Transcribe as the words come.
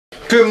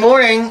Good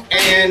morning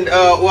and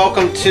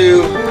welcome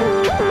to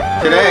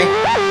today.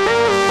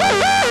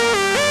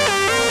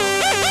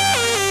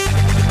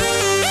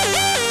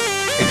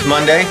 It's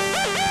Monday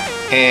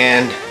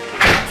and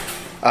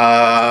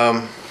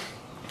got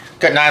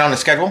 9 on the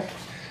schedule.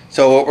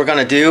 So what we're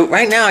gonna do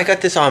right now, I got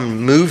this on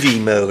movie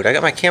mode. I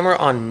got my camera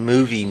on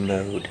movie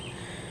mode.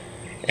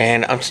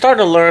 And I'm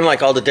starting to learn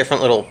like all the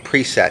different little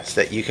presets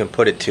that you can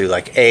put it to,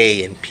 like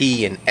A and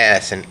P and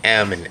S and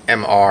M and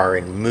MR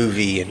and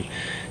movie and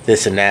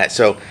this and that.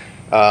 So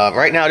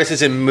right now this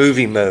is in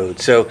movie mode.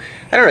 So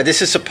I don't know,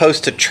 this is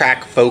supposed to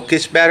track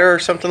focus better or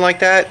something like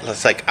that.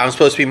 It's like I'm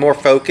supposed to be more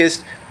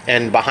focused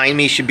and behind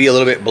me should be a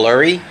little bit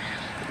blurry.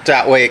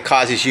 That way it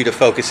causes you to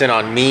focus in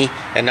on me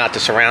and not the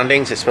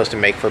surroundings. It's supposed to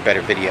make for a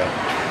better video.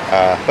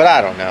 But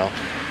I don't know.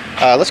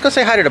 Let's go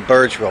say hi to the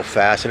birds real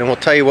fast and then we'll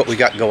tell you what we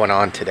got going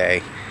on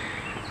today.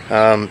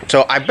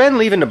 So I've been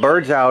leaving the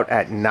birds out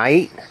at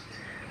night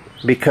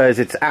because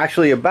it's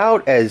actually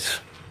about as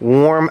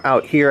warm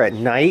out here at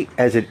night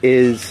as it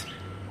is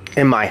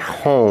in my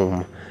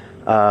home.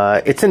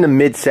 It's in the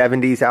mid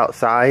 70s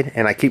outside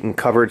and I keep them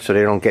covered so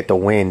they don't get the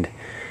wind,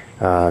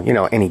 you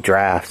know, any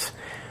drafts,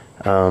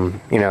 you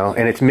know,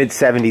 and it's mid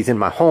 70s in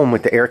my home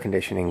with the air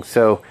conditioning.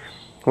 So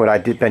what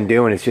I've been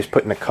doing is just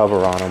putting a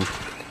cover on them.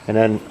 And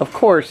then of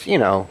course, you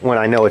know, when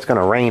I know it's going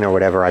to rain or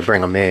whatever, I bring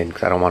them in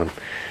because I don't want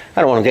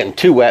them getting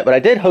too wet. But I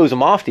did hose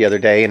them off the other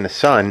day in the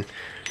sun,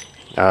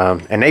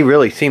 and they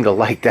really seem to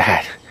like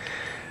that.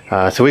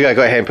 So we gotta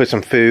go ahead and put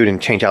some food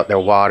and change out their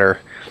water.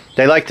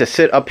 They like to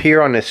sit up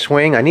here on this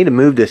swing. I need to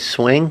move this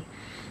swing,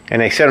 and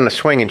they sit on the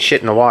swing and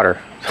shit in the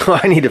water. So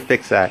I need to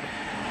fix that.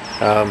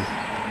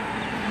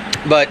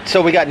 But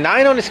so we got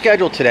 9 on the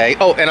schedule today.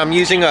 Oh, and I'm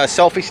using a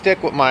selfie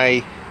stick with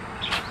my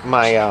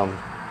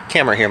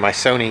camera here, my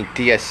Sony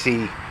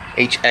DSC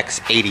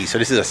HX80. So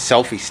this is a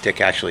selfie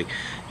stick actually,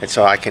 and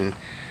so I can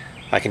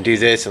do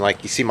this, and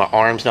like you see my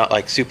arms not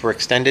like super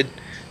extended,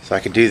 so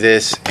I can do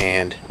this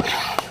and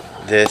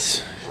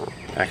this.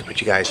 I can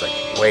put you guys like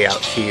way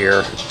out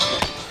here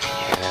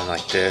and then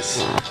like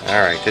this.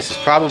 All right, this is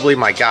probably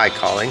my guy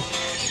calling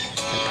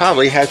and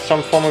probably has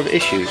some form of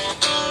issues.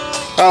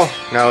 Oh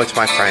no, it's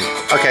my friend.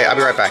 Okay, I'll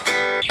be right back.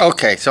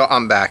 Okay, so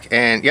I'm back,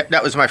 and yep,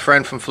 that was my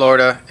friend from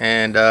Florida,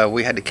 and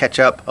we had to catch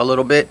up a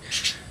little bit.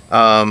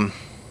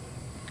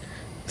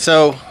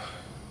 So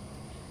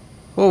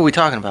what were we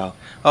talking about?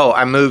 Oh,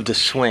 I moved the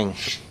swing.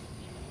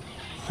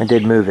 I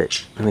did move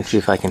it. Let me see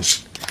if I can.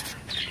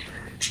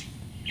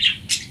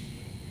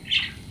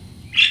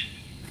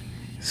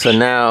 So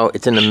now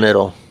it's in the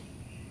middle.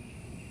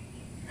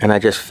 And I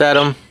just fed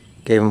them,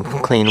 gave them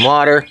clean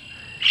water.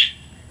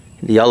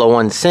 The yellow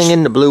one's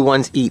singing, the blue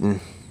one's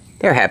eating.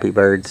 They're happy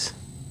birds.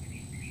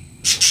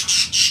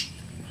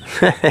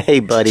 Hey,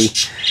 buddy.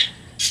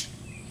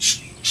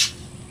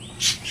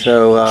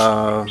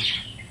 So,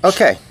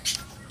 okay.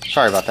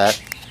 Sorry about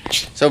that.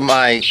 So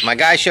my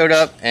guy showed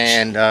up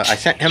and I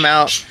sent him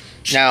out.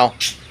 Now,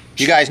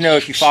 you guys know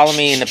if you follow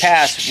me in the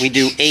past, we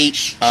do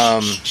 8.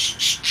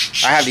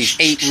 I have these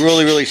 8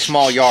 really, really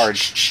small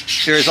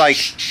yards. There's like,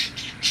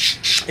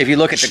 if you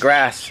look at the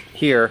grass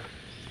here,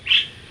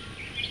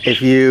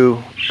 if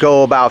you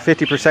go about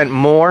 50%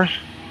 more,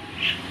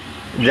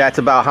 that's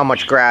about how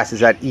much grass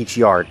is at each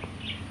yard.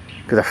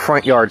 Because the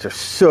front yards are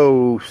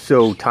so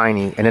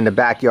tiny, and then the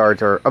back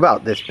yards are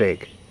about this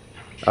big.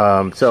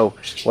 So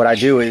what I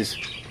do is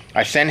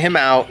I send him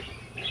out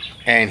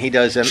and he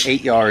does them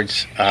 8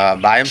 yards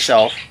by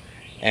himself,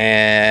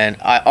 and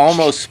I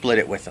almost split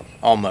it with him,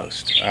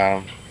 almost.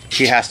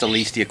 He has to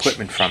lease the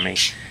equipment from me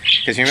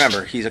because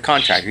remember, he's a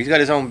contractor, he's got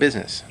his own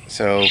business,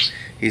 so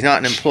he's not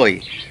an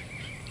employee,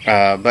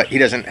 but he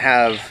doesn't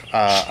have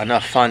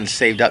enough funds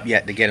saved up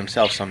yet to get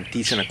himself some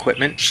decent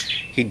equipment.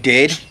 He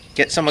did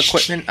get some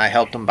equipment, I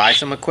helped him buy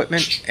some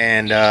equipment,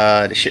 and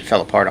the shit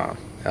fell apart on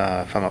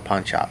him from a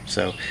pawn shop.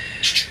 So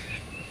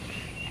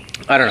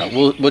I don't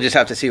know. We'll just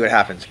have to see what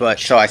happens. But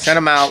so I sent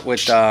him out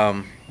with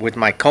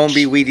my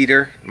Combi weed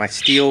eater, my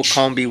steel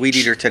Combi weed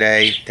eater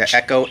today, the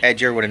Echo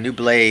Edger with a new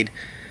blade,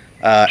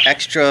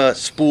 extra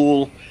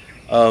spool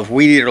of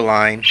weed eater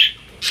line,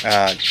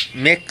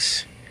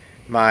 mix,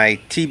 my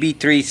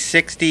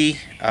TB360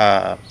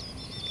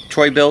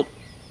 Troy-Bilt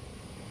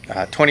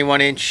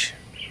 21-inch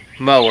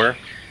mower,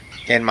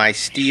 and my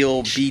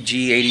steel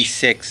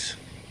BG86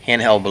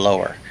 handheld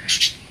blower.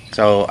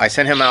 So I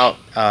sent him out,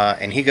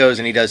 and he goes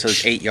and he does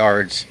those 8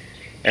 yards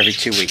every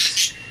 2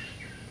 weeks.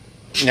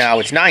 Now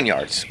it's 9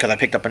 yards because I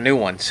picked up a new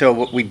one.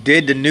 So we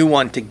did the new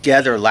one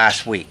together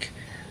last week,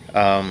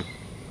 2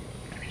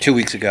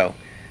 weeks ago,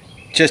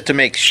 just to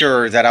make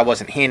sure that I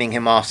wasn't handing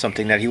him off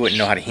something that he wouldn't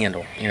know how to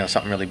handle, you know,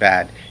 something really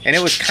bad. And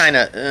it was kind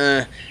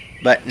of,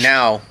 but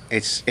now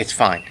it's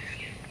fine.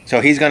 So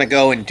he's going to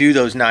go and do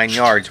those 9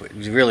 yards with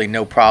really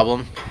no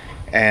problem,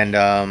 and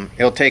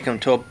it'll take him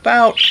to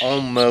about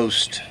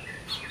almost.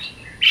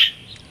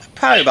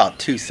 Probably about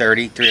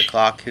 2:30, 3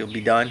 o'clock he'll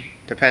be done.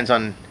 Depends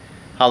on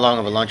how long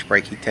of a lunch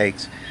break he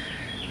takes.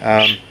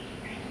 And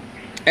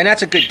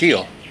that's a good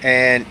deal.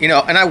 And, you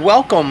know, and I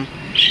welcome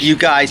you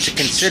guys to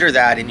consider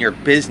that in your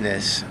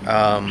business.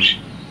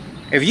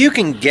 If you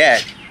can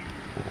get,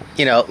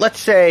 you know, let's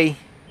say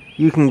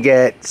you can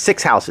get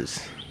 6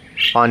 houses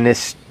on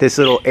this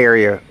little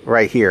area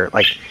right here,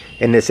 like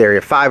in this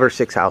area, 5 or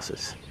 6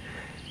 houses.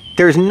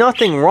 There's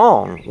nothing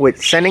wrong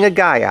with sending a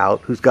guy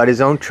out who's got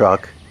his own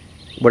truck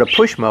with a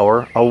push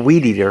mower, a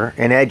weed eater,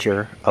 an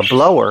edger, a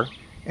blower,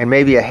 and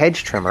maybe a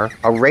hedge trimmer,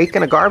 a rake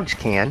and a garbage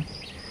can.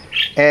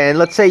 And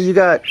let's say you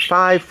got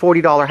 5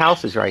 $40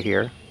 houses right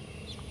here.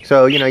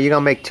 So, you know, you're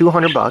going to make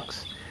 200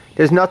 bucks.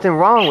 There's nothing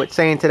wrong with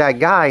saying to that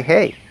guy,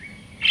 hey,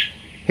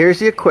 here's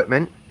the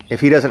equipment, if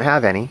he doesn't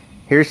have any.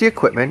 Here's the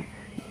equipment.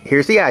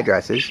 Here's the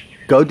addresses.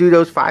 Go do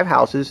those 5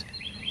 houses.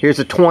 Here's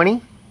a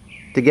 20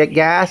 to get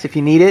gas if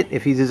you need it.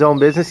 If he's his own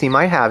business, he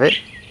might have it.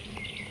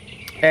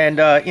 And,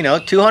 you know,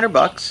 200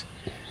 bucks.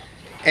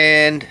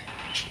 And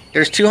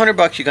there's 200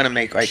 bucks you're going to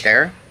make right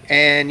there.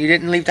 And you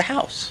didn't leave the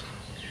house.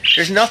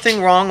 There's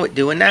nothing wrong with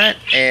doing that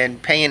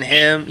and paying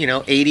him, you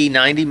know, 80,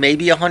 90,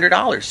 maybe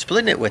 $100,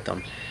 splitting it with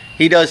him.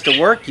 He does the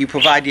work, you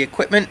provide the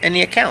equipment and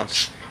the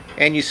accounts,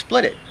 and you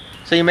split it.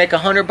 So you make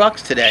 100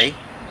 bucks today,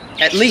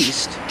 at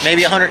least,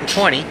 maybe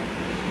 120.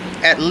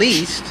 At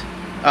least,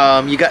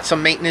 you got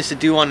some maintenance to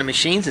do on the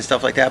machines and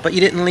stuff like that, but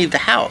you didn't leave the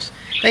house.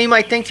 Now you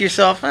might think to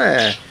yourself,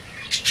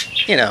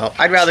 you know,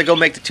 I'd rather go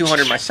make the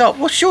 200 myself.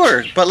 Well,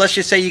 sure, but let's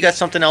just say you got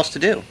something else to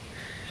do.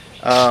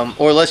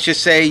 Or let's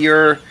just say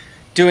you're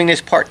doing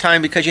this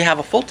part-time because you have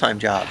a full-time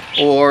job.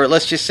 Or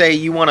let's just say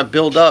you want to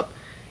build up,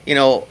 you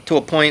know, to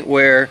a point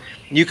where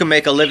you can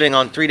make a living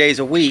on 3 days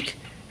a week,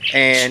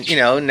 and, you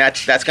know, and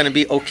that's going to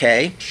be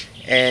okay.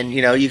 And,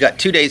 you know, you got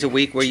 2 days a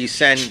week where you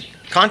send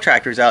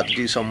contractors out to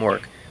do some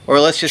work.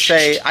 Or let's just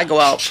say I go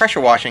out pressure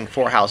washing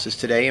 4 houses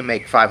today and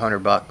make 500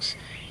 bucks.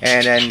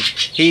 And then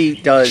he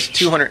does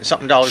 200 and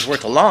something dollars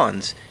worth of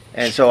lawns,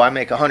 and so I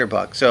make 100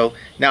 bucks. So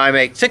now I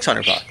make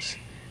 600 bucks.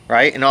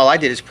 Right? And all I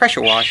did is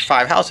pressure wash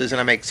 5 houses and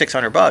I make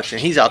 600 bucks.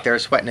 And he's out there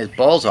sweating his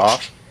balls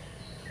off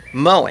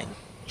mowing.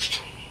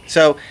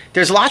 So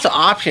there's lots of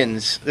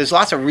options. There's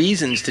lots of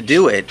reasons to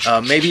do it.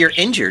 Maybe you're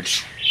injured.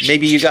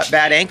 Maybe you got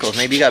bad ankles.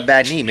 Maybe you got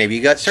bad knee. Maybe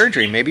you got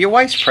surgery. Maybe your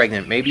wife's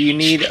pregnant. Maybe you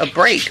need a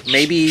break.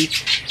 Maybe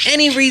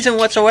any reason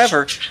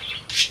whatsoever.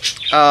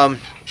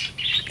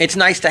 It's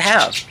nice to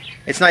have.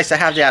 It's nice to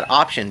have that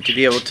option to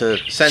be able to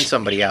send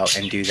somebody out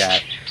and do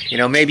that. You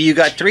know, maybe you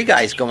got 3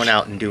 guys going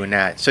out and doing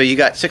that. So you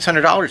got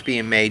 $600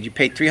 being made. You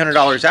paid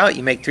 $300 out.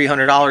 You make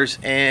 $300,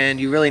 and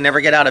you really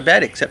never get out of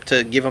bed except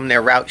to give them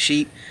their route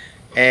sheet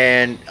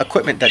and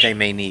equipment that they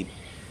may need,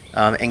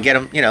 and get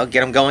them, you know,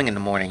 get them going in the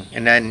morning.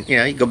 And then, you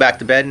know, you go back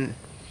to bed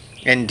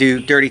and do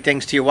dirty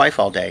things to your wife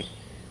all day,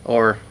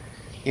 or,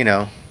 you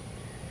know,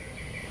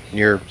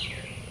 your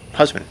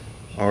husband,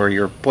 or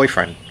your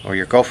boyfriend, or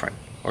your girlfriend,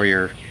 or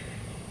your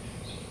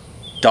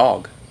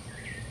dog.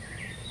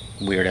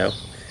 Weirdo.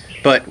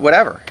 But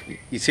whatever.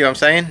 You see what I'm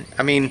saying?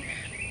 I mean,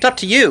 it's up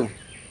to you.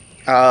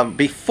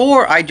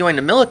 Before I joined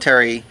the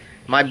military,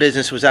 my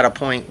business was at a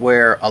point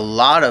where a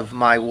lot of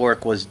my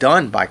work was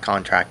done by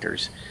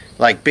contractors.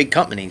 Like big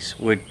companies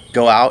would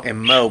go out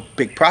and mow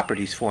big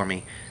properties for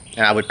me.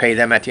 And I would pay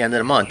them at the end of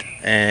the month.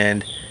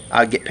 And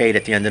I'd get paid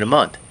at the end of the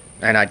month.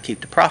 And I'd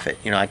keep the profit.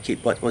 You know, I'd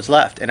keep what was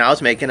left. And I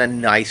was making a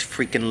nice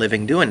freaking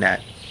living doing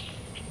that.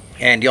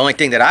 And the only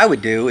thing that I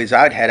would do is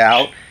I'd head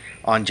out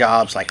on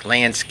jobs like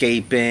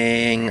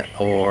landscaping,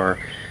 or,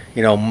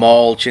 you know,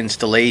 mulch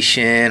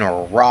installation,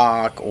 or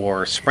rock,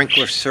 or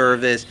sprinkler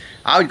service.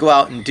 I would go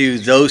out and do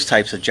those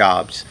types of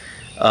jobs.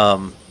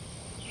 And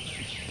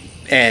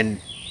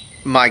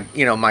my,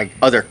 you know,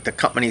 the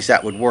companies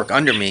that would work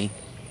under me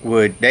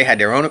they had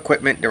their own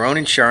equipment, their own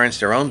insurance,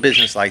 their own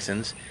business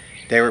license.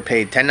 They were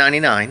paid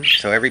 $10.99,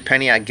 so every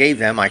penny I gave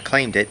them, I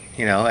claimed it,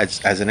 you know,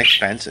 as an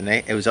expense, and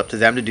it was up to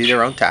them to do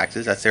their own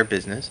taxes. That's their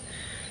business.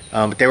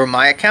 But they were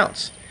my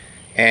accounts.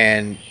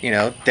 And, you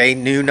know, they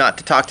knew not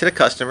to talk to the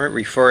customer,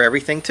 refer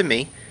everything to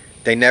me.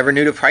 They never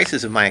knew the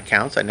prices of my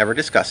accounts. I never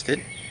discussed it.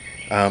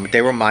 But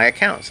they were my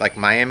accounts, like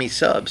Miami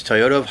Subs,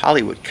 Toyota of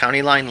Hollywood,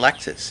 County Line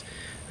Lexus,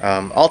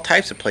 all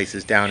types of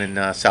places down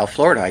in South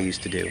Florida I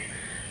used to do.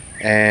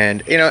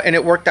 And, you know, and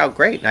it worked out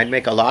great. And I'd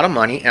make a lot of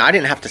money, and I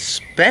didn't have to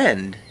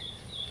spend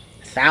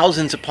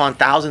thousands upon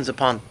thousands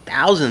upon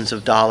thousands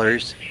of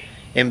dollars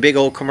in big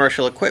old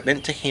commercial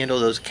equipment to handle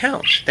those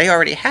accounts. They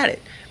already had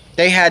it.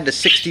 They had the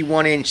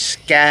 61-inch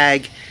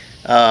Skag,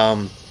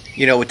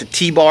 you know, with the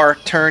T-bar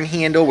turn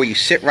handle where you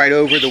sit right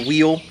over the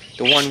wheel,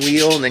 the one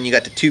wheel, and then you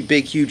got the 2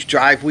 big, huge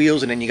drive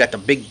wheels, and then you got the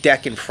big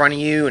deck in front of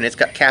you, and it's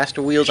got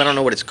caster wheels. I don't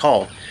know what it's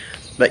called.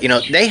 But, you know,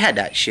 they had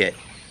that shit.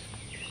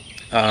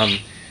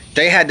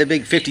 They had the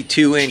big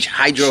 52-inch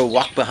hydro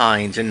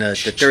walk-behinds and the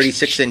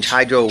 36-inch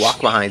hydro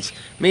walk-behinds.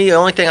 Me, the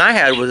only thing I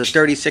had was a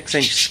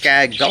 36-inch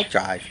Skag belt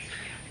drive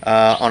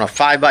on a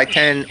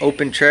 5x10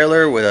 open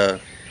trailer with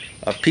a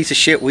piece of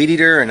shit weed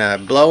eater and a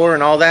blower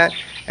and all that.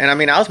 And I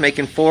mean, I was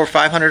making $400 or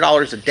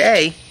 $500 a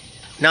day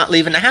not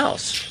leaving the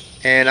house.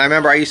 And I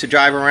remember I used to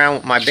drive around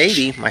with my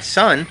baby, my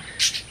son,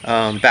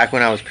 back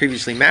when I was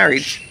previously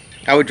married.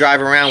 I would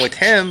drive around with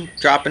him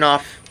dropping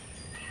off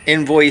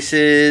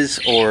invoices,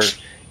 or,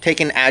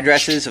 taking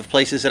addresses of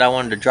places that I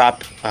wanted to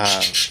drop,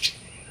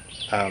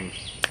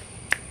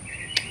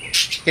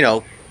 you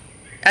know,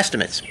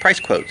 estimates, price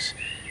quotes.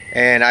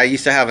 And I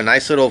used to have a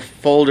nice little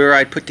folder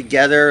I'd put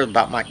together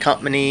about my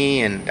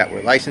company and that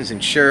were licensed,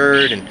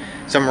 insured, and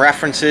some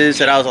references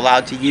that I was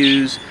allowed to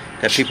use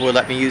that people would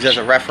let me use as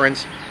a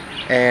reference.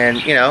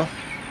 And, you know,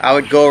 I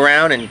would go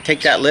around and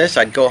take that list.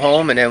 I'd go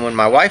home, and then when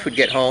my wife would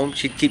get home,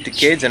 she'd keep the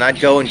kids, and I'd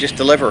go and just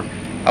deliver.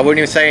 I wouldn't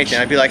even say anything.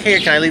 I'd be like, hey,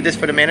 can I leave this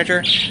for the manager?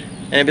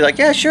 And I'd be like,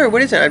 yeah, sure,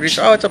 what is it? I'd be just,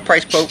 oh, it's a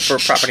price quote for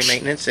property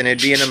maintenance, and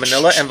it'd be in a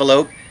manila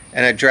envelope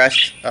and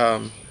addressed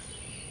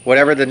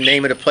whatever the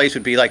name of the place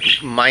would be, like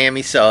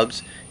Miami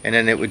Subs, and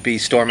then it would be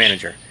store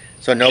manager.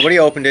 So nobody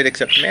opened it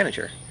except the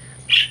manager.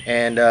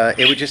 And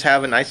it would just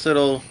have a nice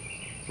little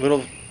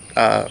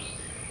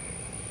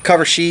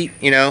cover sheet,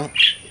 you know,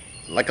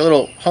 like a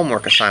little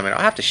homework assignment.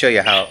 I'll have to show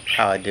you how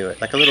I do it.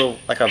 Like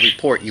a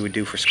report you would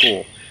do for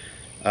school.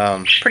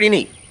 Pretty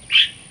neat.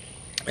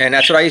 And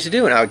that's what I used to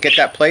do. And I would get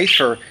that place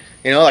for,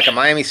 you know, like a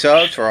Miami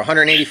Subs for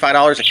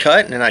 $185 a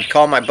cut. And then I'd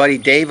call my buddy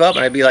Dave up,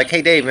 and I'd be like,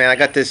 hey Dave, man, I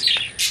got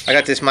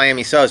this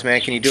Miami Subs, man.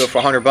 Can you do it for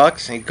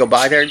 $100? And he'd go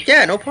by there.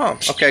 Yeah, no problem.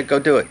 Okay, go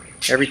do it.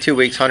 Every 2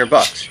 weeks,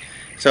 $100.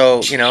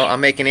 So, you know, I'm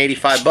making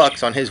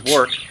 $85 on his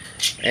work,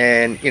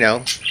 and, you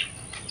know,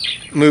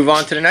 move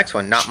on to the next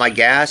one. Not my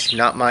gas,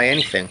 not my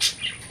anything.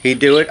 He'd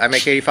do it. I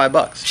make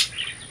 $85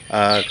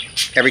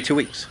 every 2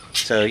 weeks.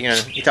 So, you know,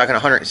 you're talking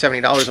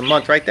 $170 a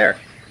month right there.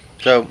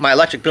 So my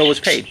electric bill was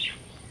paid.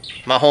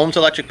 My home's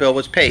electric bill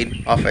was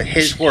paid off of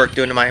his work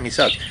doing the Miami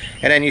Subs.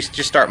 And then you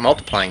just start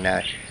multiplying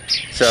that.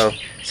 So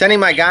sending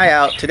my guy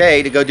out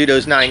today to go do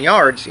those 9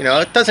 yards, you know,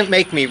 it doesn't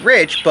make me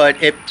rich,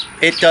 but it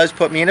does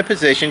put me in a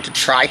position to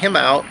try him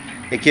out.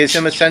 It gives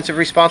him a sense of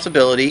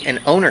responsibility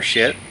and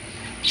ownership.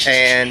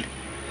 And,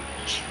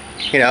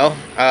 you know,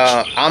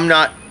 I'm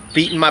not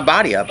beating my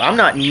body up. I'm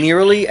not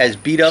nearly as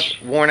beat up,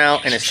 worn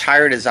out, and as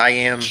tired as I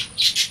am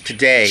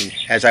today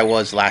as I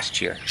was last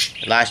year.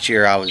 Last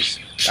year I was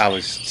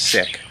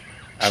sick.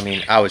 I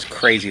mean, I was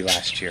crazy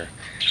last year.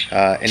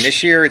 And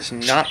this year it's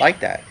not like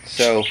that.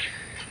 So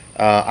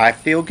I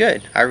feel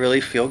good. I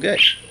really feel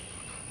good.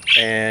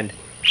 And,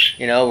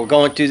 you know, we're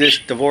going through this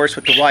divorce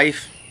with the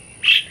wife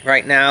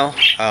right now.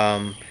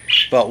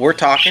 But we're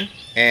talking,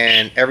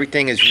 and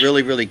everything is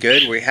really, really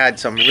good. We had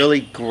some really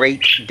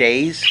great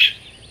days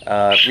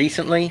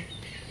recently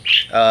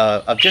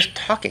of just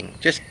talking,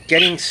 just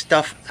getting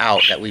stuff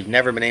out that we've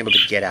never been able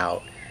to get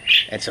out.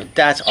 And so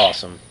that's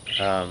awesome.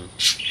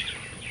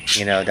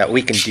 You know, that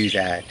we can do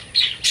that.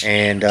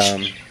 And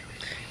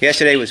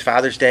yesterday was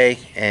Father's Day,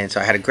 and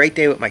so I had a great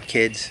day with my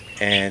kids.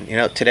 And, you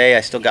know, today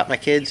I still got my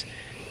kids,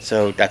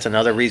 so that's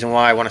another reason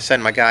why I want to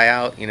send my guy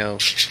out, you know.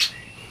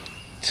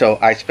 So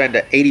I spent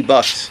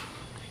 $80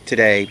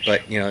 today,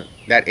 but, you know,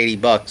 that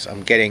 $80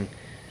 I'm getting,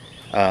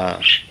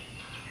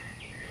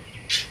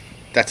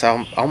 that's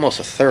almost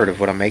a third of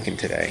what I'm making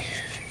today,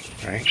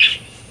 right?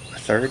 A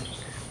third?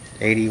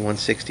 80,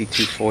 160,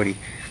 240.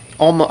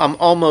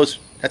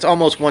 That's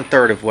almost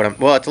 1/3 of what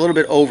well, it's a little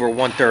bit over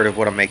 1/3 of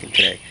what I'm making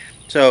today.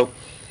 So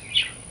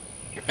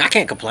I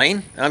can't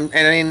complain.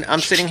 I'm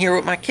sitting here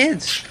with my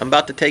kids. I'm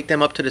about to take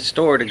them up to the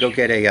store to go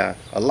get a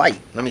light.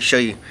 Let me show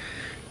you.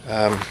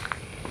 I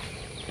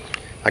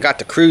got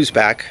the cruise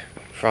back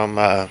from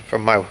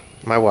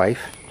my wife.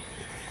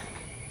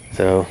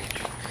 So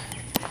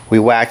we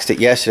waxed it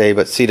yesterday,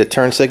 but see the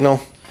turn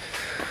signal?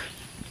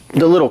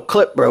 The little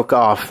clip broke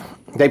off.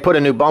 They put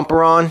a new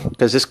bumper on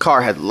because this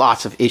car had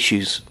lots of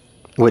issues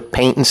with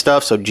paint and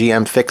stuff, so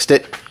GM fixed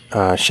it.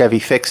 Chevy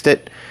fixed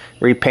it,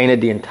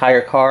 repainted the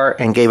entire car,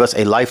 and gave us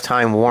a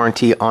lifetime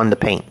warranty on the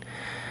paint.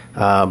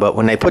 But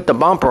when they put the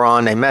bumper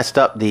on, they messed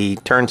up the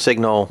turn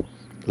signal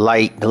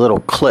light, the little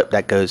clip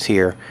that goes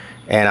here.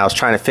 And I was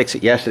trying to fix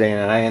it yesterday,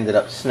 and I ended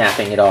up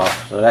snapping it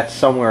off. So that's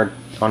somewhere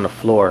on the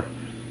floor.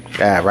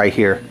 Yeah, right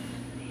here.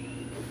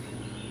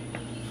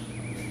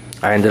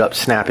 I ended up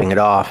snapping it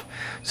off.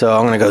 So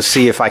I'm going to go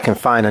see if I can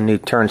find a new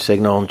turn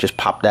signal and just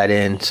pop that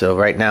in. So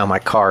right now my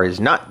car is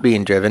not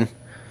being driven.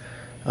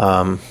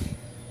 But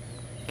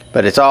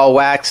it's all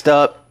waxed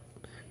up,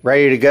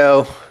 ready to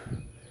go.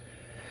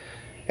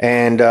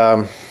 And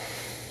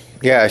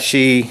yeah,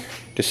 she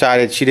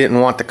decided she didn't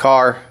want the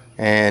car,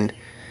 and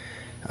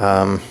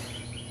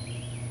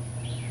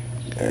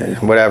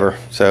whatever.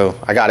 So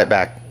I got it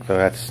back. So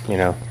that's, you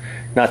know,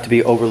 not to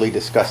be overly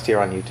discussed here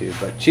on YouTube,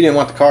 but she didn't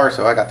want the car,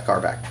 so I got the car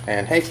back.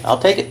 And hey, I'll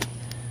take it.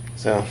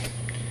 So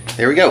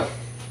there we go.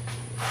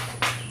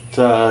 It's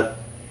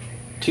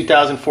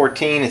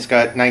 2014. It's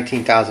got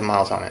 19,000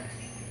 miles on it,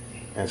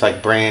 and it's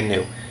like brand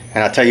new.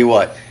 And I'll tell you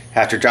what,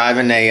 after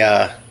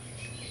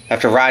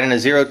riding a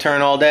zero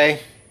turn all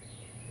day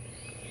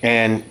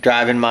and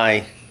driving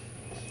my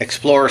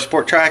Explorer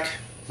Sport Track,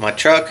 my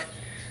truck,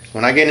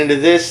 when I get into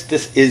this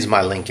is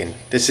my Lincoln.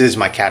 This is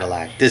my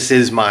Cadillac. This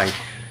is my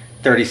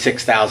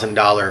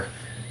 $36,000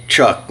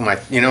 truck.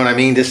 You know what I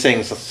mean? This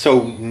thing's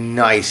so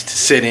nice to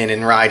sit in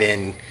and ride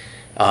in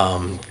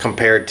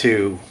compared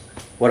to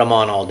what I'm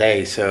on all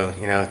day. So,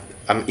 you know,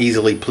 I'm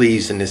easily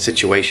pleased in this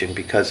situation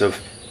because of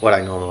what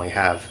I normally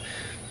have.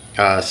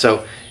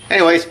 So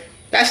anyways,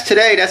 that's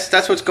today.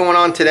 That's what's going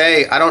on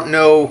today. I don't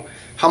know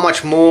how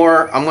much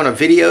more I'm gonna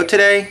video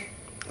today.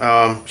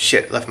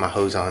 Shit, left my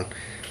hose on.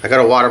 I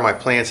gotta water my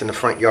plants in the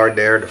front yard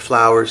there, the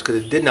flowers, because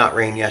it did not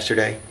rain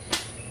yesterday.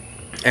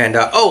 And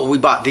oh, we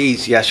bought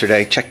these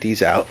yesterday. Check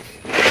these out.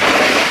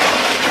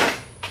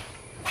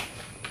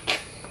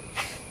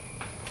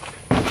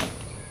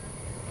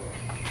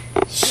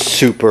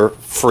 Super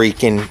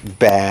freaking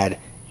bad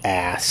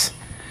ass.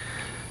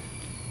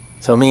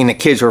 So me and the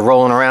kids were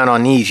rolling around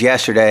on these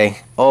yesterday.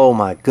 Oh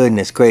my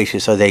goodness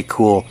gracious, are they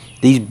cool.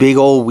 These big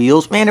old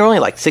wheels, man, they're only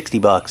like 60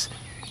 bucks.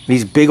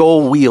 These big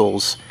old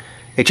wheels,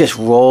 it just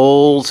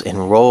rolls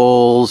and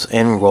rolls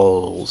and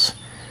rolls.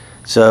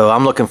 So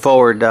I'm looking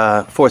forward,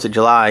 4th of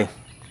July,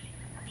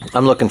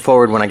 I'm looking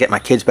forward when I get my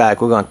kids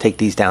back, we're gonna take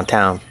these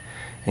downtown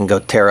and go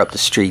tear up the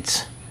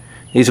streets.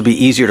 These will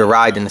be easier to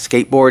ride than the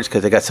skateboards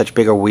because they got such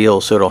bigger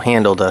wheels, so it'll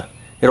handle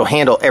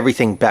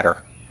everything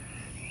better.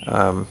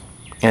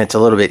 And it's a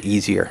little bit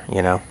easier,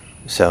 you know.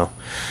 So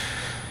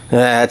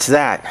that's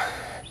that.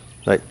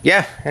 But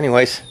yeah,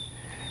 anyways,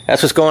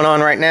 that's what's going on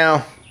right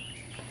now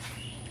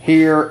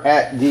here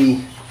at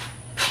the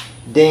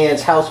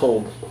Dan's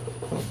household.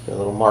 Got a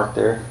little mark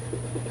there.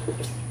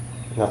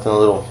 Nothing a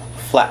little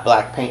flat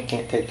black paint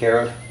can't take care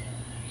of.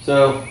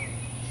 So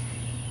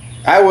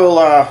I will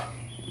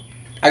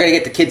I gotta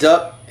get the kids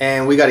up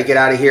and we gotta get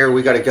out of here.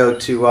 We gotta go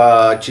to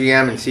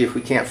GM and see if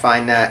we can't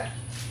find that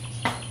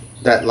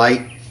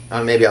light.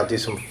 Maybe I'll do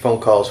some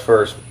phone calls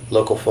first,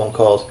 local phone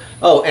calls.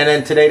 Oh, and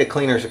then today the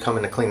cleaners are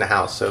coming to clean the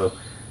house. So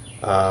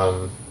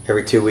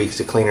every 2 weeks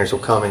the cleaners will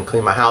come and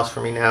clean my house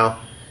for me now.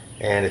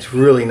 And it's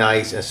really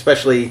nice,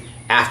 especially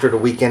after the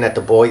weekend that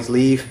the boys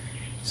leave.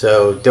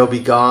 So they'll be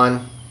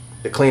gone.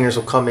 The cleaners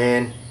will come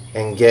in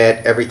and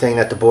get everything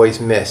that the boys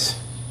miss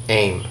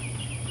aim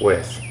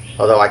with.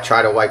 Although I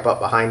try to wipe up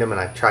behind them and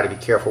I try to be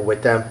careful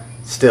with them,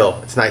 still,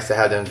 it's nice to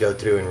have them go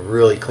through and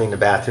really clean the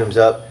bathrooms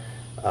up.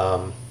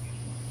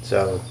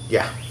 So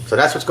yeah, so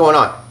that's what's going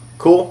on.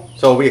 Cool.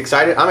 So are we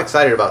excited? I'm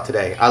excited about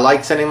today. I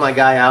like sending my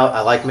guy out.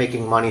 I like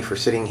making money for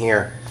sitting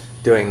here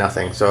doing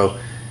nothing. So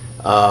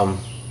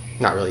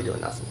not really doing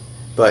nothing,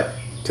 but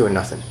doing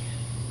nothing.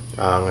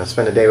 I'm gonna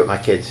spend the day with my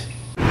kids.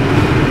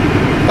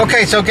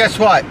 Okay, so guess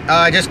what?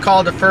 I just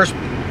called the first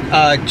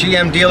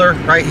GM dealer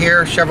right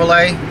here,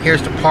 Chevrolet.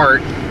 Here's the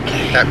part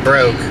that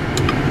broke,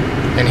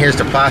 and here's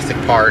the plastic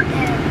part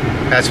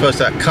that's supposed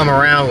to come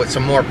around with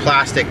some more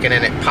plastic, and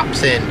then it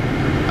pops in,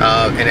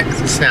 and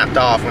it snapped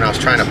off when I was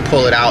trying to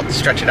pull it out,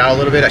 stretch it out a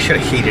little bit. I should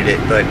have heated it,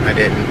 but I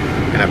didn't,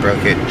 and I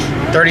broke it.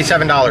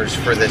 $37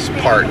 for this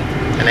part,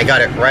 and they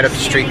got it right up the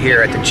street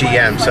here at the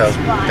GM, so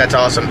that's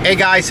awesome. Hey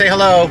guys, say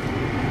hello.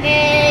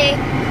 Hey.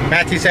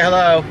 Matthew, say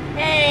hello.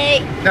 Hey.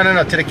 No,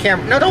 to the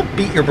camera. No, don't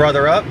beat your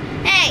brother up.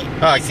 Hey.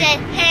 I said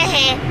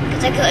hey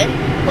because I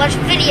couldn't watch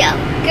video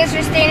because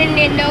we're standing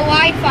in no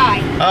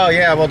Wi-Fi. Oh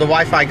yeah, well the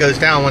Wi-Fi goes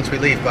down once we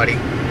leave, buddy.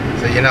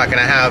 So you're not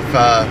gonna have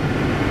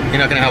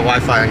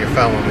Wi-Fi on your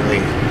phone when we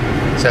leave.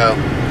 So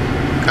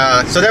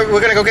then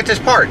we're gonna go get this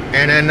part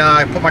and then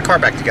put my car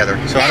back together.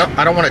 So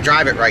I don't want to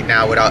drive it right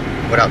now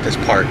without this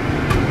part.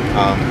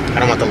 I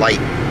don't want the light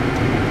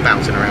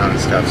bouncing around and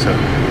stuff. So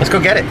let's go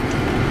get it.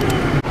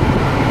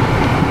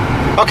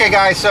 Okay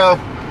guys, so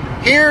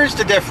here's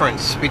the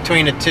difference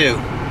between the two.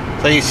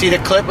 So you see the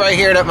clip right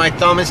here that my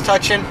thumb is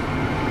touching?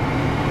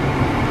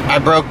 I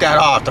broke that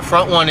off. The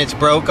front one, it's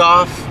broke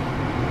off,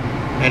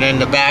 and then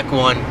the back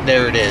one,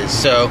 there it is.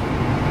 So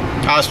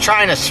I was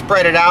trying to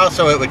spread it out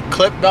so it would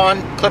clip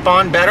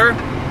on better,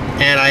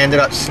 and I ended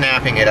up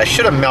snapping it. I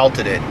should have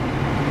melted it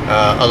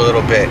a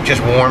little bit,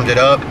 just warmed it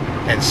up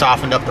and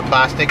softened up the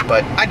plastic,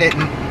 but I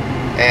didn't.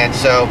 And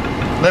so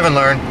live and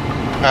learn.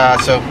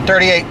 So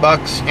 38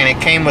 bucks, and it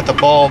came with the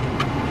bulb.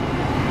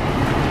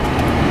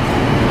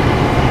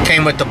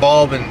 Came with the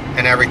bulb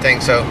and everything,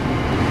 so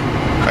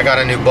I got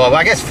a new bulb.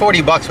 I guess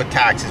 40 bucks with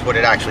tax is what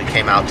it actually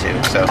came out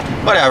to. So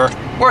whatever,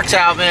 works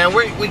out, man.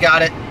 We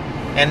got it,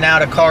 and now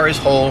the car is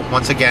whole.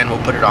 Once again,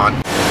 we'll put it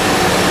on.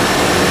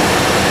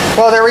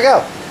 Well, there we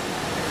go.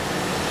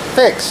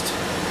 Fixed.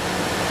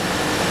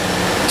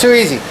 Too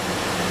easy.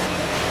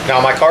 Now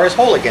my car is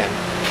whole again.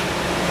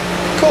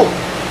 Cool.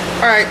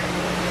 All right.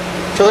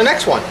 Till the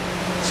next one.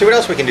 See what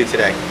else we can do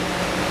today.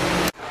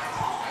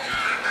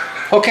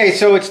 Okay,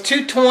 so it's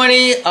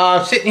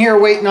 2:20. Sitting here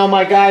waiting on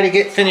my guy to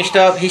get finished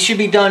up. He should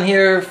be done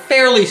here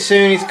fairly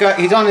soon.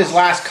 He's on his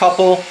last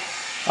couple,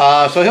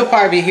 so he'll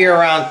probably be here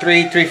around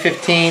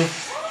 3:15.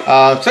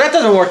 So that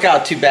doesn't work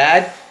out too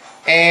bad.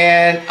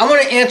 And I'm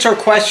going to answer a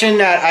question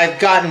that I've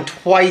gotten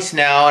twice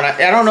now, and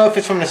I don't know if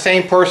it's from the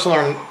same person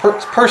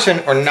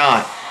or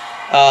not.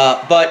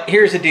 But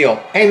here's the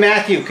deal. Hey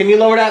Matthew, can you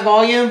lower that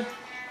volume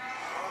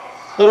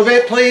a little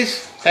bit, please?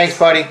 Thanks,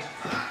 buddy.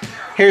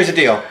 Here's the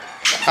deal.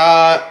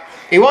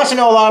 He wants to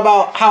know a lot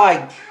about how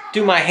I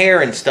do my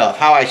hair and stuff,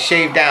 how I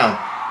shave down.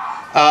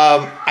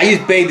 I use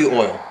baby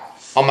oil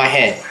on my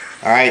head.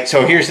 All right,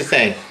 so here's the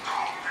thing.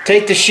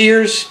 Take the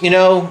shears, you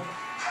know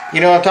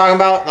what I'm talking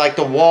about, like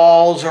the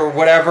walls or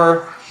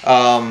whatever.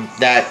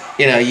 that,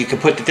 you know, you can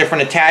put the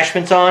different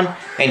attachments on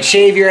and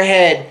shave your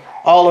head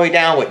all the way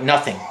down with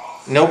nothing.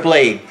 No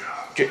blade,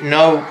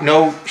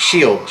 no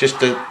shield, just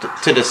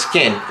to the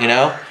skin, you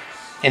know.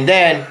 And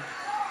then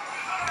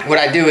what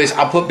I do is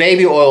I'll put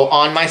baby oil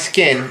on my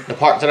skin, the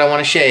parts that I want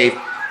to shave,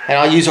 and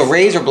I'll use a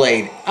razor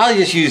blade. I'll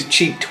just use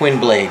cheap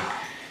twin blade.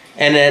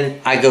 And then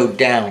I go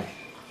down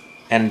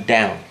and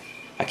down.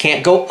 I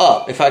can't go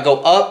up. If I go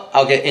up,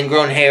 I'll get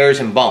ingrown hairs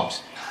and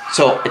bumps.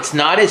 So it's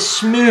not as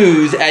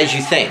smooth as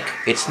you think.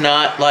 It's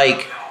not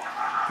like,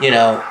 you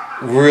know,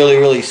 really,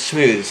 really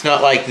smooth. It's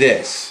not like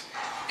this.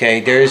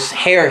 Okay, there's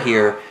hair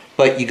here,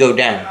 but you go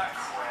down.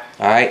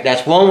 All right,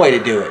 that's one way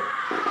to do it.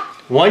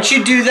 Once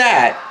you do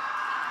that,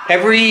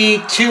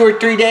 every 2 or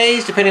 3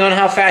 days, depending on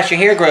how fast your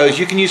hair grows,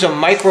 you can use a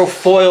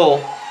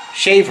microfoil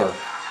shaver,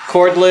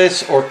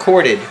 cordless or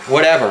corded,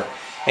 whatever.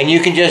 And you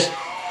can just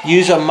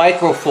use a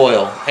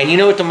microfoil. And you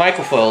know what the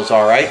microfoils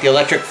are, right? The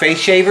electric face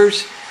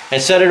shavers.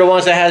 Instead of the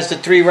ones that has the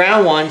 3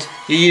 round ones,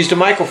 you use the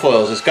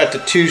microfoils. It's got the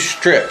 2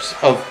 strips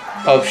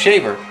of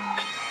shaver.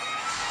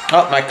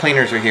 Oh, my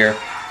cleaners are here.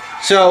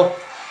 So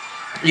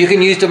you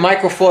can use the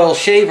microfoil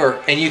shaver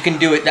and you can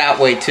do it that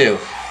way too.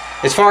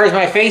 As far as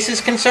my face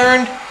is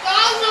concerned,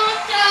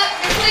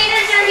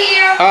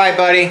 all right,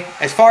 buddy.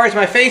 As far as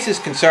my face is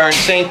concerned,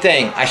 same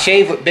thing. I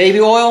shave with baby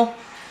oil.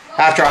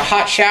 After a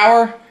hot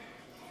shower,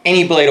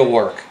 any blade will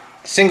work.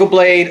 Single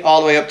blade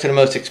all the way up to the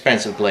most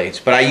expensive blades.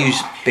 But I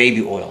use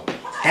baby oil.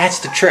 That's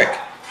the trick.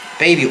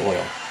 Baby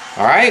oil.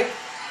 All right?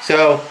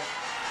 So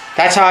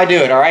that's how I do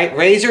it, all right?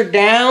 Razor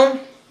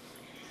down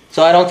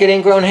so I don't get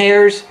ingrown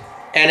hairs.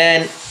 And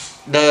then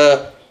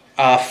the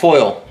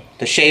foil,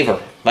 the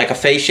shaver, like a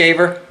face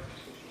shaver,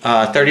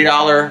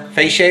 $30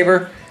 face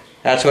shaver.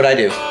 That's what I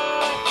do.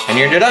 And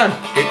you're done.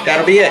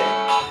 That'll be it.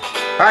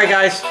 All right,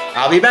 guys.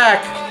 I'll be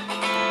back.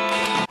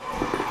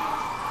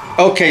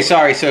 Okay,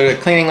 sorry. So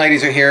the cleaning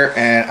ladies are here,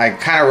 and I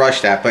kind of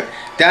rushed that, but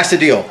that's the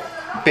deal.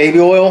 Baby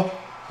oil,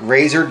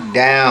 razor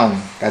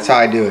down. That's how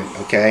I do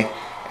it. Okay,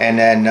 and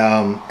then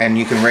and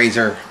you can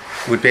razor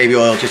with baby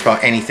oil just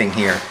about anything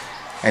here,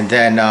 and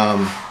then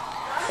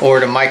or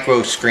the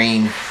micro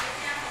screen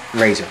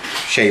razor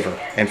shaver.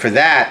 And for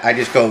that, I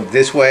just go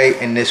this way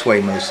and this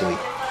way mostly,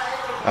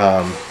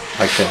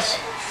 like this.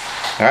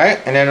 All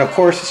right, and then of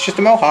course it's just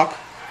a mohawk,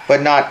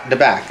 but not the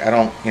back. I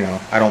don't, you know,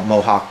 I don't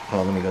mohawk.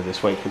 Well, let me go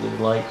this way because of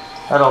the light.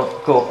 I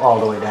don't go all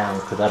the way down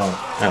because I don't,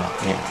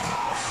 you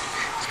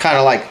know. It's kind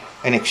of like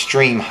an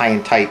extreme high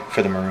and tight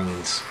for the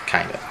Marines,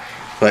 kind of.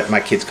 But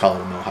my kids call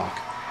it a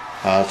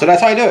mohawk. So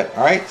that's how I do it.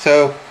 All right,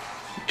 so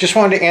just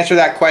wanted to answer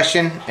that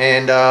question,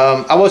 and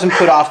I wasn't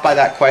put off by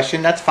that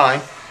question. That's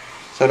fine.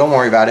 So don't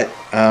worry about it.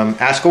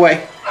 Ask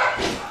away.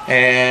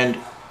 And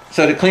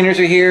so the cleaners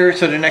are here.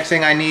 So the next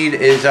thing I need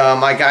is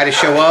my guy to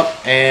show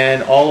up,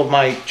 and all of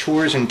my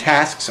chores and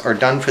tasks are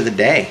done for the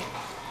day.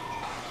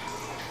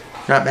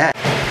 Not bad.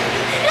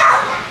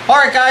 All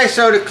right, guys.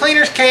 So the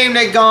cleaners came.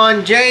 They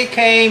gone. Jay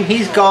came.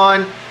 He's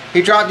gone.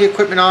 He dropped the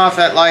equipment off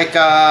at like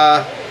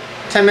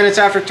 10 minutes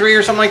after 3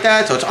 or something like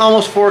that. So it's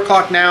almost 4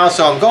 o'clock now.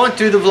 So I'm going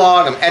through the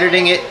vlog. I'm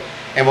editing it,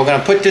 and we're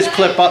gonna put this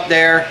clip up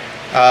there.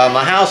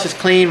 My house is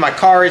clean. My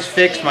car is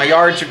fixed. My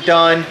yards are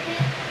done.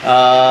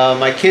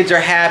 My kids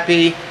are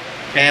happy.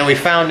 And we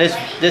found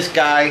this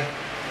guy,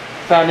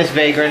 found this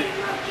vagrant,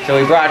 so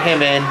we brought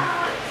him in,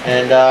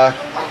 and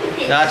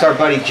that's our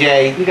buddy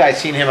Jay. You guys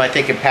seen him, I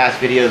think, in past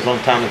videos a long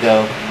time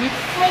ago.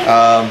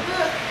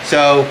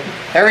 So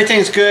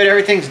everything's good,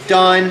 everything's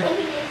done.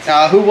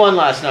 Who won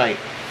last night?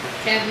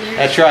 Cavaliers.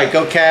 That's right,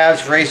 go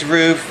Cavs, raise the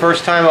roof.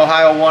 First time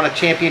Ohio won a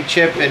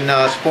championship in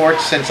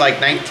sports since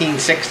like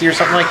 1960 or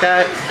something like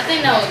that. I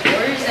think that was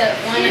Warriors that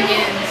won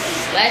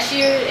against last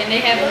year, and they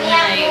haven't won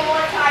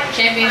like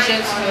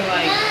championships for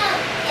like,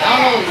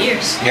 I don't know,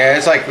 years. Yeah,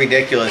 it's like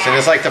ridiculous. And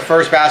it's like the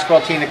first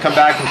basketball team to come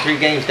back from 3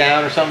 games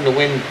down or something to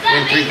win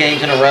 3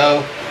 games in a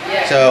row.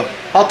 Yeah. So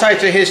all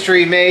types of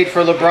history made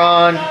for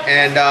LeBron,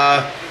 and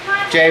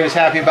Jay was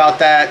happy about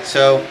that.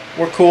 So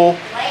we're cool.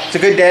 It's a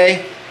good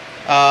day.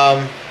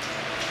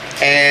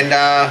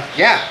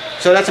 Yeah,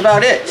 so that's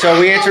about it. So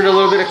we answered a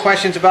little bit of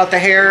questions about the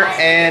hair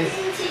and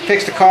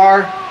fixed the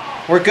car.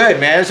 We're good,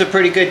 man. It was a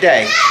pretty good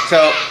day.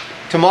 So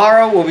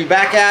tomorrow we'll be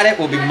back at it.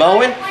 We'll be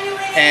mowing,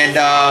 and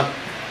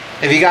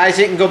if you guys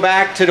didn't go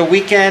back to the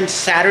weekend,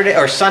 Saturday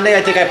or Sunday,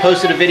 I think I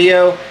posted a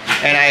video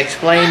and I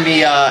explained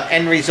the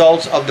end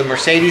results of the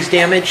Mercedes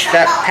damage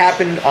that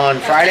happened on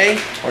Friday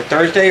or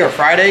Thursday or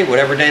Friday,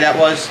 whatever day that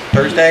was,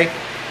 Thursday.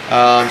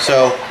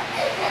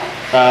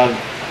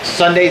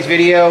 Sunday's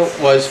video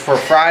was for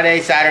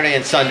Friday, Saturday,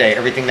 and Sunday,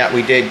 everything that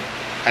we did,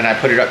 and I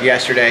put it up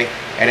yesterday,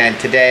 and then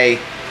today.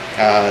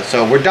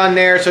 So we're done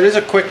there. So this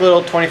is a quick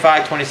little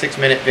 25-26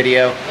 minute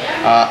video.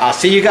 I'll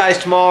see you guys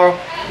tomorrow.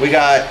 We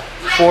got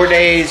 4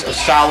 days of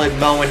solid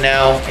mowing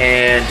now,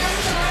 and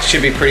it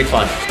should be pretty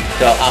fun.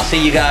 So I'll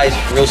see you guys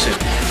real soon.